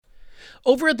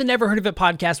Over at the Never Heard of It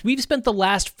podcast, we've spent the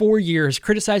last 4 years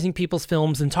criticizing people's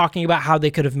films and talking about how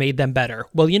they could have made them better.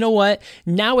 Well, you know what?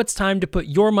 Now it's time to put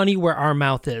your money where our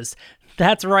mouth is.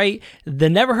 That's right. The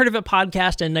Never Heard of It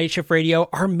podcast and Night Shift Radio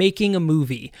are making a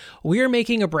movie. We are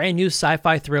making a brand new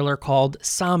sci-fi thriller called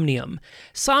Somnium.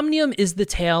 Somnium is the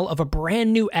tale of a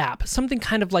brand new app, something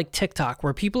kind of like TikTok,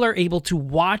 where people are able to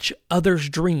watch others'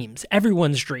 dreams,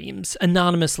 everyone's dreams,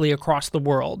 anonymously across the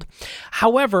world.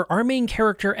 However, our main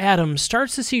character, Adam,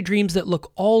 starts to see dreams that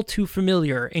look all too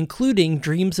familiar, including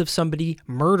dreams of somebody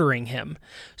murdering him.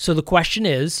 So the question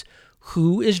is,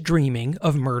 who is dreaming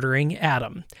of murdering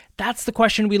Adam? That's the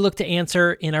question we look to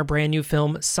answer in our brand new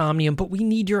film, Somnium, but we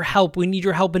need your help. We need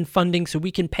your help in funding so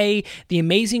we can pay the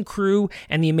amazing crew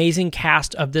and the amazing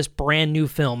cast of this brand new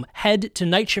film. Head to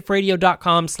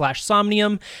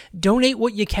nightshiftradio.com/somnium, donate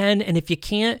what you can, and if you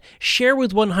can't, share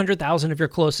with 100,000 of your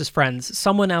closest friends.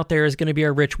 Someone out there is going to be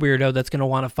a rich weirdo that's going to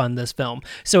want to fund this film.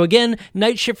 So again,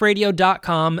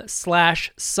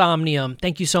 nightshiftradio.com/somnium.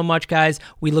 Thank you so much, guys.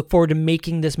 We look forward to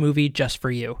making this movie just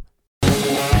for you.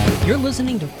 You're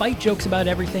listening to Fight Jokes About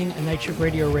Everything, a Night Shift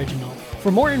Radio original.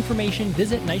 For more information,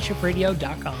 visit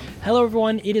nightshiftradio.com. Hello,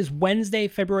 everyone. It is Wednesday,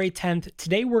 February 10th.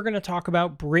 Today, we're going to talk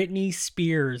about Britney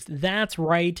Spears. That's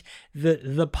right,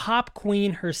 the pop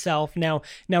queen herself. Now,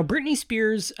 Britney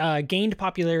Spears gained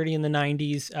popularity in the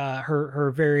 90s.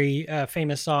 Her very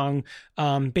famous song,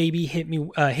 "Baby Hit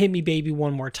Me, Baby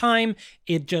One More Time."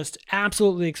 It just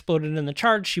absolutely exploded in the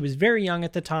charts. She was very young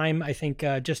at the time. I think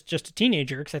just a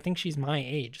teenager, because I think she's my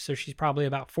age, so she's probably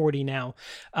about 40 now.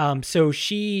 So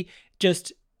she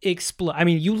just explode. I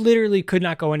mean, you literally could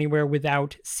not go anywhere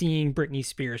without seeing Britney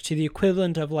Spears, to the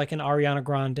equivalent of like an Ariana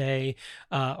Grande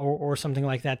or something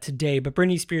like that today. But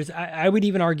Britney Spears, I would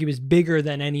even argue, is bigger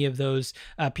than any of those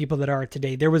people that are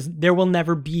today. There will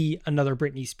never be another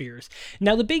Britney Spears.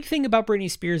 Now, the big thing about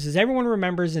Britney Spears is everyone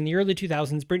remembers in the early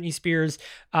 2000s, Britney Spears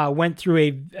went through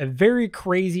a very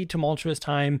crazy, tumultuous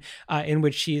time in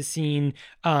which she is seen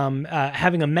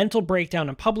having a mental breakdown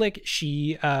in public.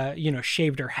 She,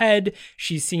 shaved her head.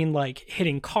 She's seen like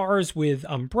hitting cars with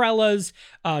umbrellas,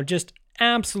 just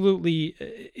absolutely,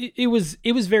 it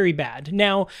was very bad.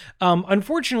 Now,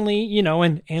 unfortunately,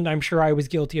 and I'm sure I was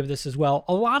guilty of this as well,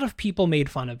 a lot of people made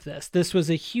fun of this. This was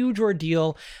a huge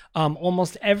ordeal.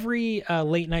 Almost every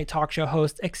late night talk show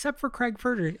host, except for Craig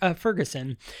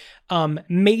Ferguson,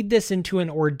 made this into an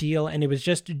ordeal, and it was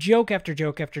just joke after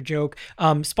joke after joke,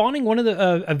 spawning one of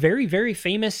a very, very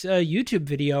famous YouTube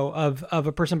video of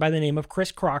a person by the name of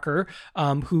Chris Crocker,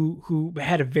 who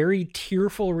had a very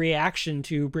tearful reaction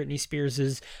to Britney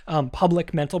Spears's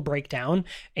public mental breakdown,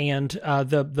 and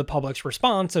the public's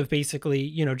response of basically,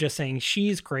 just saying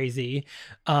she's crazy,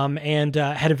 and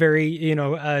had a very,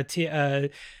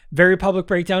 very public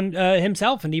breakdown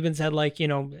himself, and even said like,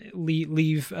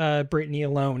 leave Britney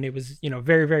alone. It was,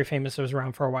 very, very famous. It was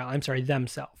around for a while. I'm sorry,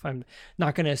 themself. I'm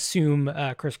not going to assume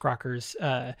Chris Crocker's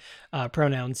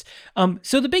pronouns.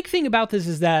 So the big thing about this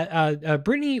is that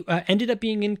Britney ended up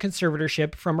being in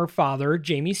conservatorship from her father,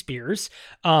 Jamie Spears.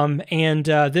 And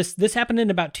this happened in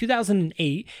about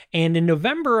 2008. And in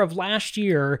November of last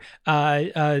year,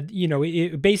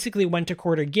 it basically went to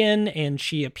court again, and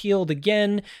she appealed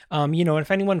again. And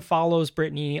if anyone follows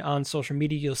Britney on social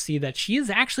media, you'll see that she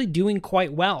is actually doing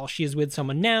quite well. She is with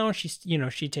someone now. She's,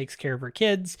 she takes care of her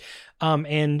kids.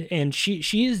 And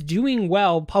she is doing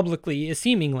well publicly,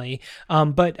 seemingly.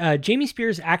 But Jamie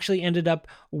Spears actually ended up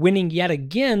winning yet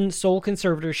again sole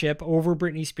conservatorship over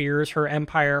Britney Spears, her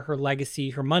empire, her legacy,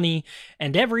 her money,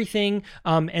 and everything.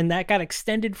 And that got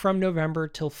extended from November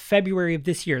till February of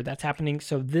this year. That's happening.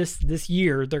 So this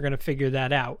year they're going to figure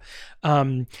that out.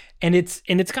 And it's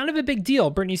kind of a big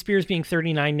deal. Britney Spears being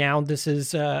 39 now. This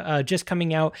is just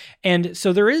coming out. And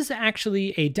so there is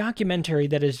actually a documentary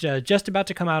that is just about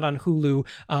to come out on Hulu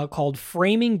called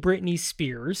Framing Britney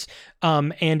Spears.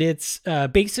 And it's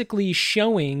basically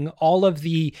showing all of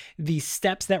the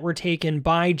steps that were taken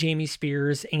by Jamie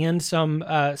Spears and some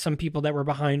people that were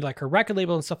behind like her record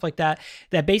label and stuff like that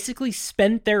basically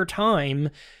spent their time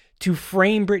to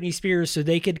frame Britney Spears so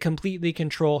they could completely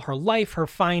control her life, her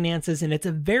finances, and it's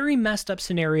a very messed up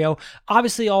scenario.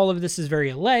 Obviously, all of this is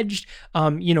very alleged.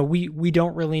 We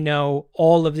don't really know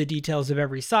all of the details of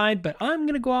every side, but I'm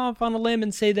going to go off on a limb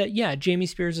and say that, yeah, Jamie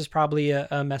Spears is probably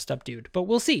a messed up dude, but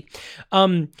we'll see.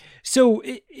 So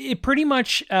it pretty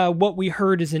much, what we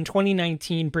heard is in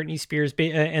 2019, Britney Spears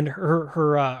and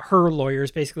her lawyers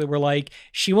basically were like,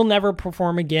 she will never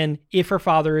perform again if her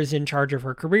father is in charge of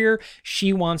her career.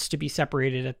 She wants to be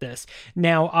separated at this.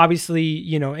 Now,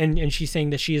 obviously, and she's saying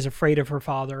that she is afraid of her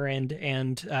father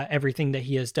and everything that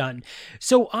he has done.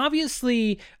 So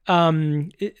obviously,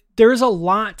 there's a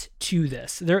lot to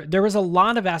this. There was a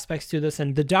lot of aspects to this,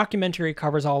 and the documentary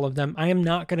covers all of them. I am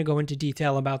not going to go into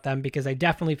detail about them because I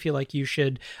definitely feel like you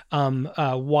should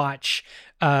watch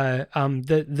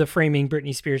the Framing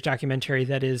Britney Spears documentary.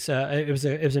 That is it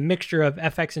was a mixture of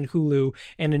FX and Hulu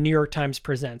and a New York Times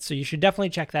Presents. So you should definitely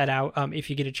check that out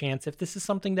if you get a chance, if this is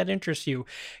something that interests you,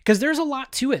 because there's a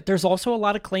lot to it. There's also a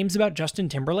lot of claims about Justin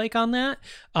Timberlake on that,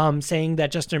 saying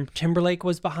that Justin Timberlake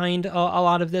was behind a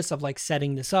lot of this, of like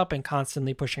setting this up and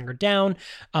constantly pushing her down.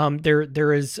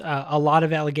 There is a lot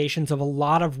of allegations of a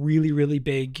lot of really, really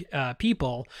big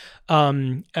people.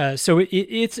 So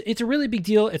it's a really big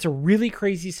deal. It's a really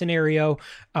crazy scenario.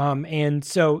 And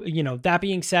so, that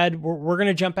being said, we're going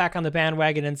to jump back on the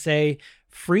bandwagon and say,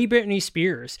 free Britney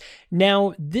Spears.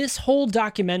 Now, this whole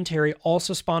documentary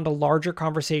also spawned a larger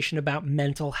conversation about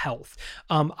mental health.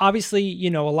 Obviously,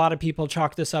 a lot of people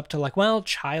chalk this up to like, well,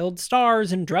 child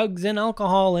stars and drugs and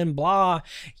alcohol and blah.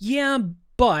 Yeah,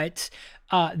 but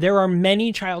there are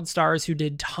many child stars who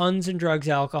did tons of drugs,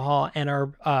 alcohol, and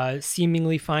are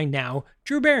seemingly fine now.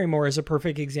 Drew Barrymore is a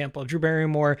perfect example. Drew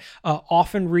Barrymore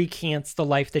often recants the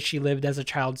life that she lived as a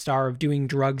child star of doing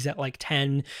drugs at like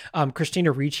 10.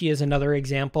 Christina Ricci is another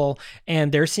example,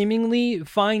 and they're seemingly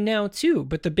fine now too.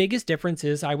 But the biggest difference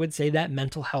is, I would say, that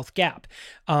mental health gap.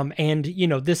 And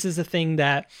this is a thing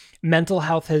that mental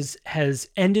health has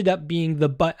ended up being the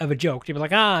butt of a joke. People are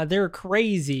like, they're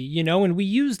crazy, and we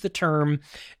use the term,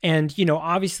 and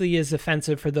obviously is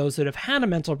offensive for those that have had a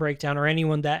mental breakdown or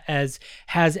anyone that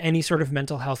has any sort of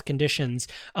mental health conditions.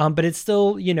 But it's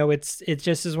still, it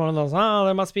just is one of those,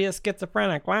 there must be a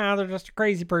schizophrenic. Wow, they're just a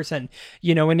crazy person,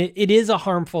 and it is a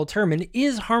harmful term, and it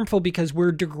is harmful because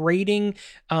we're degrading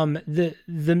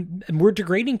we're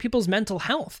degrading people's mental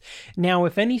health. Now,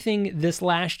 if anything, this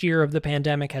last year of the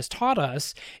pandemic has taught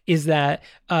us is that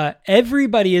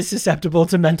everybody is susceptible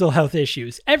to mental health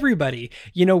issues. Everybody,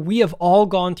 we have all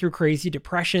gone through crazy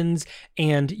depressions,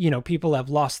 and people have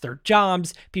lost their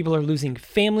jobs. People are losing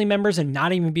family members and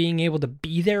not even being able to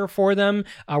be there for them.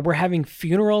 We're having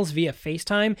funerals via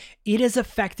FaceTime. It has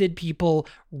affected people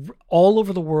all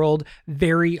over the world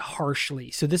very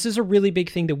harshly. So this is a really big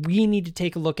thing that we need to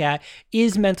take a look at.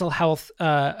 Is mental health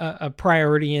a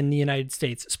priority in the United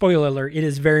States? Spoiler alert, it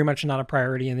is very much not a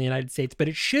priority in the United States, but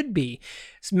it should be.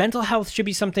 Mental health should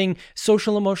be something,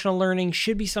 social emotional learning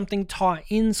should be something taught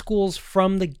in schools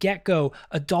from the get-go.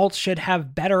 Adults should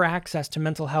have better access to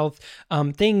mental health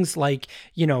things like,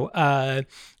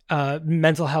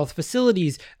 mental health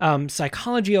facilities,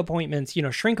 psychology appointments,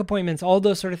 shrink appointments, all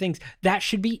those sort of things. That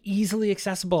should be easily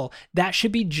accessible. That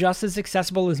should be just as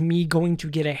accessible as me going to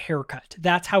get a haircut.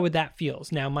 That's how that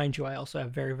feels. Now, mind you, I also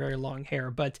have very, very long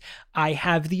hair, but I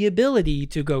have the ability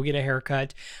to go get a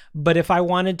haircut. But if I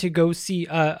wanted to go see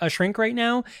a shrink right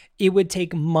now, it would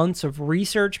take months of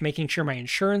research, making sure my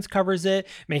insurance covers it,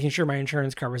 making sure my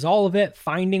insurance covers all of it,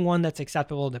 finding one that's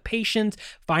acceptable to patients,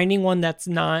 finding one that's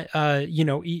not,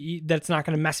 that's not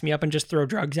going to mess me up and just throw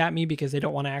drugs at me because they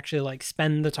don't want to actually like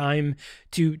spend the time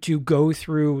to go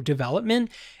through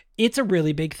development. It's a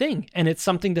really big thing, and it's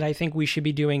something that I think we should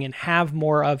be doing and have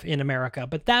more of in America.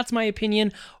 But that's my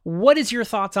opinion. What is your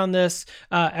thoughts on this?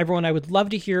 Everyone, I would love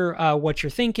to hear what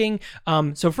you're thinking.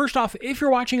 So first off, if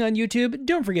you're watching on YouTube,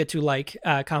 don't forget to like,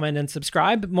 comment, and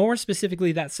subscribe. More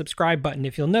specifically, that subscribe button.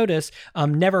 If you'll notice,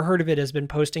 Never Heard of It has been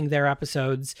posting their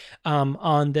episodes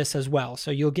on this as well.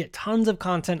 So you'll get tons of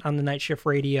content on the Night Shift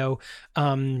Radio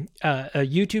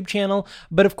YouTube channel.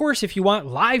 But of course, if you want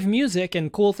live music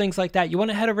and cool things like that, you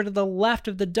want to head over to the left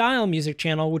of the Dial Music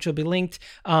channel, which will be linked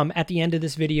at the end of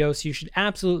this video. So you should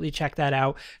absolutely check that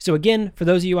out. So again, for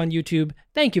those of you on YouTube,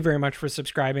 thank you very much for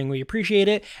subscribing. We appreciate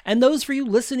it. And those for you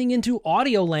listening into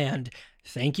Audio Land,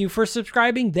 thank you for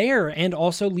subscribing there and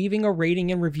also leaving a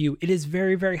rating and review. It is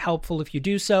very, very helpful if you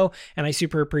do so, and I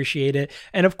super appreciate it.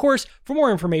 And of course, for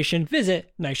more information,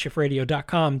 visit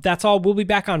nightshiftradio.com. That's all. We'll be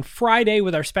back on Friday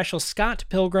with our special Scott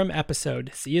Pilgrim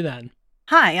episode. See you then.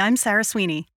 Hi, I'm Sarah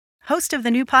Sweeney, host of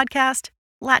the new podcast,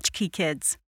 Latchkey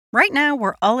Kids. Right now,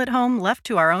 we're all at home, left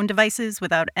to our own devices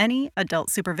without any adult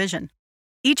supervision.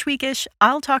 Each weekish,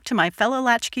 I'll talk to my fellow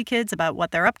Latchkey Kids about what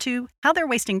they're up to, how they're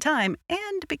wasting time,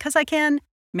 and, because I can,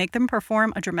 make them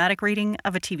perform a dramatic reading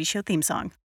of a TV show theme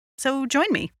song. So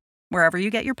join me, wherever you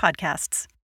get your podcasts.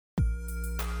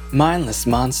 Mindless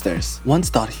monsters, once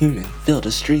thought human, fill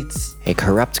the streets. A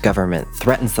corrupt government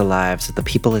threatens the lives of the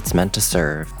people it's meant to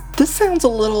serve. This sounds a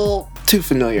little too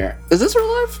familiar. Is this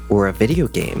real life? Or a video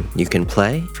game you can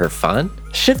play for fun?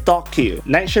 Shift Alt Q,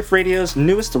 Night Shift Radio's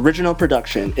newest original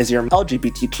production, is your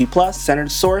LGBTQ+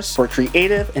 centered source for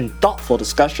creative and thoughtful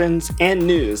discussions and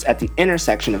news at the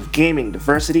intersection of gaming,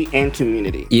 diversity, and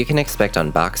community. You can expect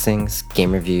unboxings,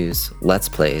 game reviews, let's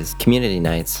plays, community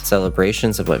nights,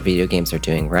 celebrations of what video games are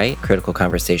doing right, critical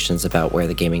conversations about where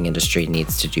the gaming industry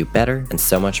needs to do better, and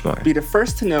so much more. Be the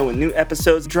first to know when new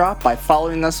episodes drop by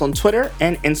following us on Twitter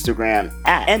and Instagram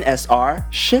at NSR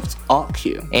Shift Alt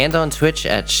Q. And on Twitch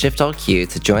at Shift Alt Q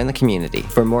to join the community.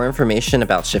 For more information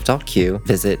about Shift Alt Q,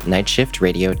 visit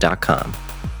nightshiftradio.com.